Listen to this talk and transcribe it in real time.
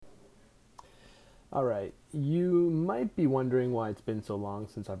All right. You might be wondering why it's been so long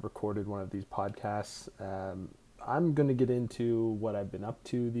since I've recorded one of these podcasts. I'm going to get into what I've been up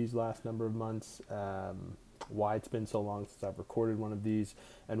to these last number of months, why it's been so long since I've recorded one of these,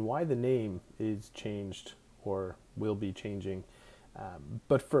 and why the name is changed or will be changing.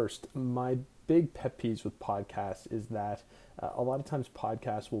 But first, my big pet peeves with podcasts is that a lot of times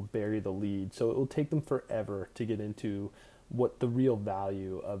podcasts will bury the lead. So it will take them forever to get into what the real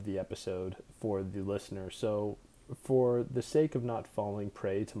value of the episode for the listener. So for the sake of not falling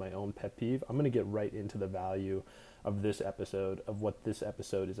prey to my own pet peeve, I'm going to get right into the value of this episode, of what this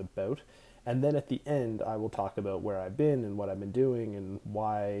episode is about. And then at the end, I will talk about where I've been and what I've been doing and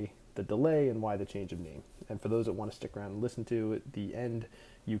why the delay and why the change of name. And for those that want to stick around and listen to the end,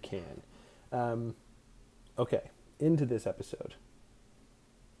 you can. Okay, into this episode.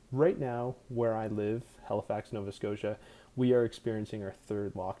 Right now, where I live, Halifax, Nova Scotia, we are experiencing our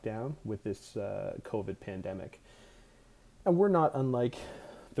third lockdown with this COVID pandemic. And we're not unlike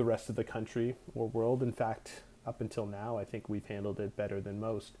the rest of the country or world. In fact, up until now, I think we've handled it better than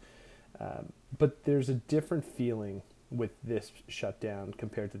most. But there's a different feeling with this shutdown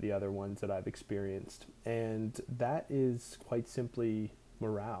compared to the other ones that I've experienced. And that is quite simply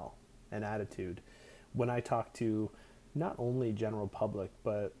morale and attitude. When I talk to not only general public,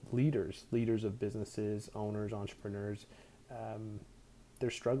 but leaders of businesses, owners, entrepreneurs, they're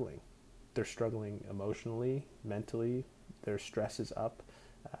struggling. They're struggling emotionally, mentally, their stress is up,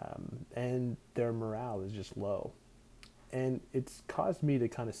 and their morale is just low. And it's caused me to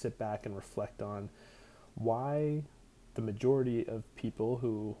kind of sit back and reflect on why the majority of people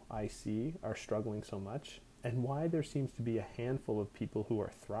who I see are struggling so much, and why there seems to be a handful of people who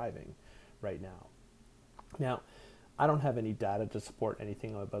are thriving right now. Now, I don't have any data to support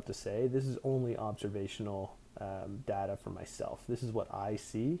anything I'm about to say. This is only observational data for myself. This is what I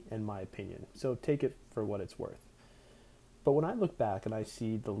see and my opinion. So take it for what it's worth. But when I look back and I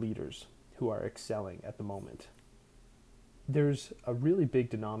see the leaders who are excelling at the moment, there's a really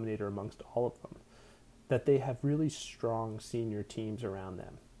big denominator amongst all of them, that they have really strong senior teams around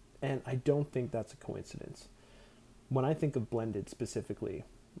them. And I don't think that's a coincidence. When I think of Blended specifically,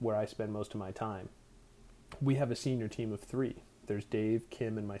 where I spend most of my time, we have a senior team of 3. There's Dave,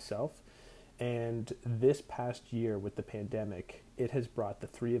 Kim, and myself. And this past year with the pandemic, it has brought the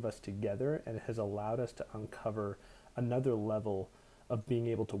 3 of us together, and it has allowed us to uncover another level of being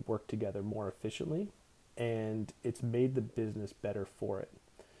able to work together more efficiently. And it's made the business better for it.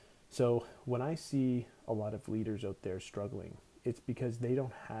 So when I see a lot of leaders out there struggling, it's because they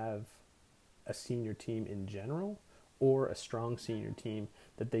don't have a senior team in general or a strong senior team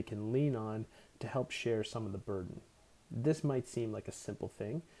that they can lean on to help share some of the burden. This might seem like a simple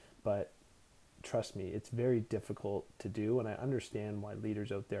thing, but trust me, it's very difficult to do, and I understand why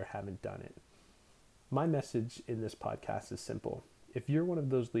leaders out there haven't done it. My message in this podcast is simple. If you're one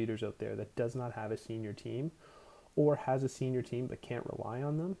of those leaders out there that does not have a senior team, or has a senior team but can't rely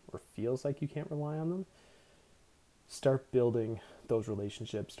on them, or feels like you can't rely on them, start building those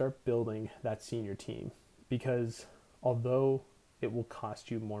relationships, start building that senior team. Because although it will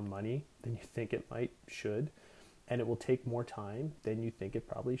cost you more money than you think it should, and it will take more time than you think it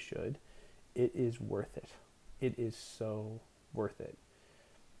probably should, it is worth it. It is so worth it.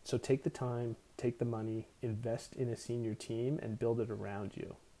 So take the time, take the money, invest in a senior team, and build it around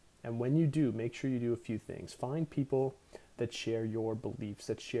you. And when you do, make sure you do a few things. Find people that share your beliefs,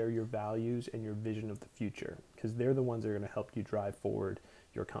 that share your values and your vision of the future, because they're the ones that are going to help you drive forward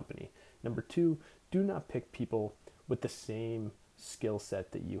your company. Number 2, do not pick people with the same skill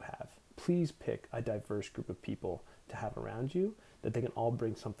set that you have. Please pick a diverse group of people to have around you that they can all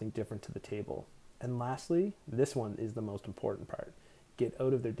bring something different to the table. And lastly, this one is the most important part. Get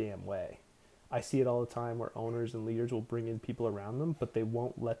out of their damn way. I see it all the time where owners and leaders will bring in people around them, but they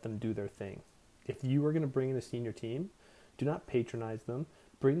won't let them do their thing. If you are going to bring in a senior team, do not patronize them.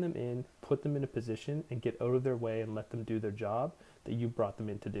 Bring them in, put them in a position, and get out of their way and let them do their job that you brought them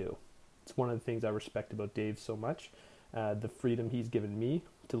in to do. It's one of the things I respect about Dave so much. The freedom he's given me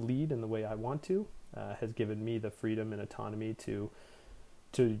to lead in the way I want to has given me the freedom and autonomy to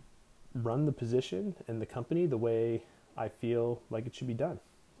run the position and the company the way I feel like it should be done.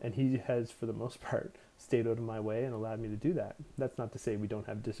 And he has, for the most part, stayed out of my way and allowed me to do that. That's not to say we don't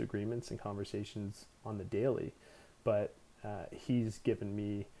have disagreements and conversations on the daily, but he's given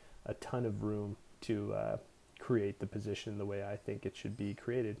me a ton of room to create the position the way I think it should be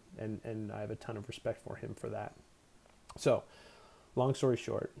created. And I have a ton of respect for him for that. So, long story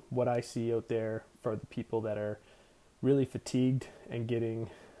short, what I see out there for the people that are really fatigued and getting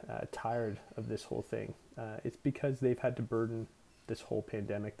tired of this whole thing, it's because they've had to burden this whole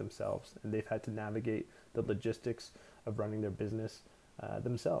pandemic themselves, and they've had to navigate the logistics of running their business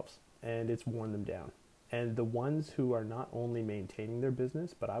themselves, and it's worn them down. And the ones who are not only maintaining their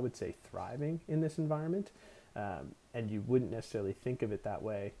business, but I would say thriving in this environment, and you wouldn't necessarily think of it that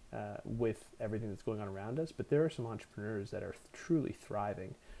way with everything that's going on around us, but there are some entrepreneurs that are truly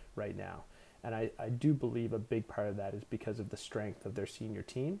thriving right now. And I do believe a big part of that is because of the strength of their senior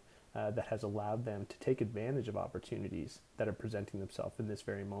team that has allowed them to take advantage of opportunities that are presenting themselves in this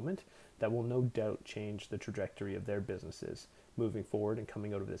very moment that will no doubt change the trajectory of their businesses moving forward and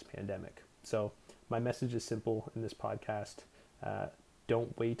coming out of this pandemic. So my message is simple in this podcast.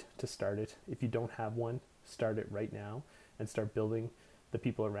 Don't wait to start it. If you don't have one, start it right now and start building the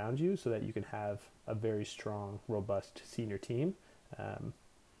people around you so that you can have a very strong, robust senior team.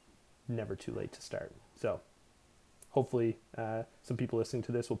 Never too late to start. So hopefully some people listening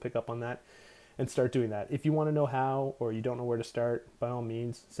to this will pick up on that and start doing that. If you want to know how, or you don't know where to start, by all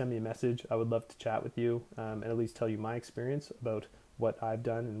means, send me a message. I would love to chat with you and at least tell you my experience about what I've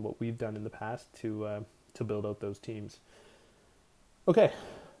done and what we've done in the past to build out those teams. Okay,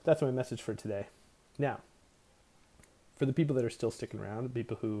 that's my message for today. Now, for the people that are still sticking around, the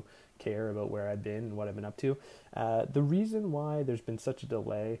people who care about where I've been and what I've been up to, the reason why there's been such a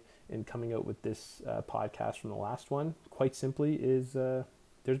delay in coming out with this podcast from the last one, quite simply, is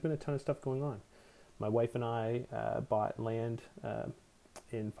there's been a ton of stuff going on. My wife and I bought land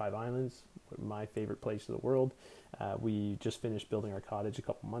in Five Islands, my favorite place in the world. We just finished building our cottage a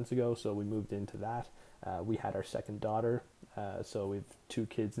couple months ago, so we moved into that. We had our second daughter, so we have 2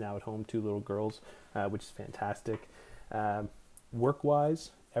 kids now at home, 2 little girls, which is fantastic.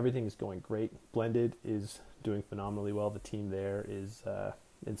 Work-wise, everything is going great. Blended is doing phenomenally well. The team there is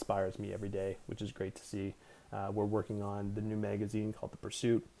inspires me every day, which is great to see. We're working on the new magazine called The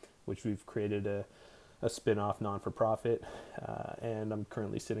Pursuit, which we've created a spin-off non-for-profit, and I'm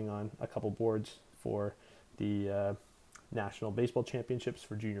currently sitting on a couple boards for the National Baseball Championships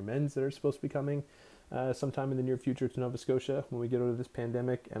for junior men's that are supposed to be coming sometime in the near future to Nova Scotia when we get out of this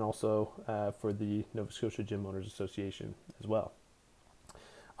pandemic, and also for the Nova Scotia Gym Owners Association as well.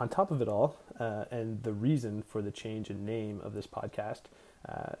 On top of it all, and the reason for the change in name of this podcast,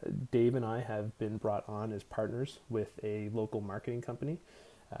 Dave and I have been brought on as partners with a local marketing company.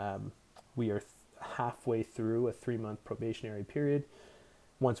 We are halfway through a 3-month probationary period.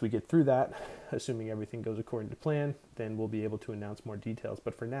 Once we get through that, assuming everything goes according to plan, then we'll be able to announce more details.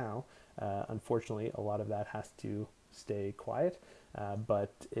 But for now, unfortunately, a lot of that has to stay quiet.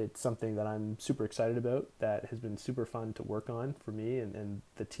 But it's something that I'm super excited about, that has been super fun to work on for me and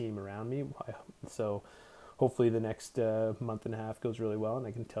the team around me. So hopefully the next month and a half goes really well, and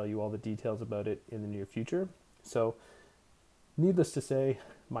I can tell you all the details about it in the near future. So needless to say,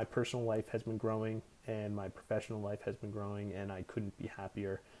 my personal life has been growing and my professional life has been growing, and I couldn't be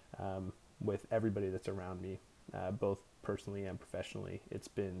happier with everybody that's around me, both personally and professionally. It's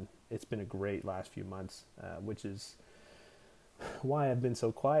been a great last few months, which is why I've been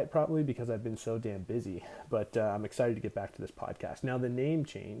so quiet, probably because I've been so damn busy. But I'm excited to get back to this podcast. Now, the name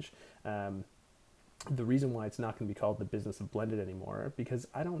change, the reason why it's not going to be called The Business of Blended anymore, because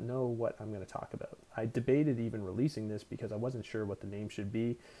I don't know what I'm going to talk about. I debated even releasing this because I wasn't sure what the name should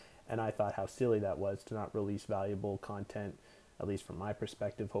be, and I thought how silly that was to not release valuable content, at least from my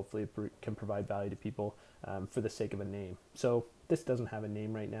perspective. Hopefully it can provide value to people for the sake of a name. So this doesn't have a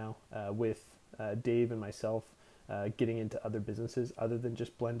name right now. With Dave and myself getting into other businesses other than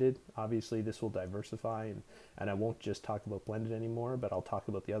just Blended, obviously this will diversify, and I won't just talk about Blended anymore, but I'll talk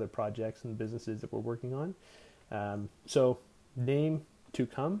about the other projects and businesses that we're working on. So name to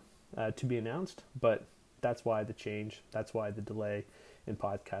come, to be announced, but that's why the change, that's why the delay in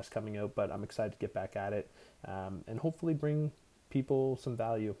podcasts coming out. But I'm excited to get back at it and hopefully bring people some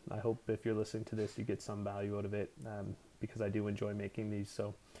value. I hope if you're listening to this, you get some value out of it, because I do enjoy making these.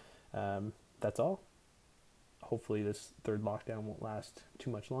 So that's all. Hopefully this third lockdown won't last too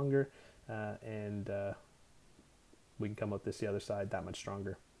much longer, and we can come out the other side that much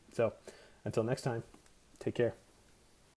stronger. So until next time, take care.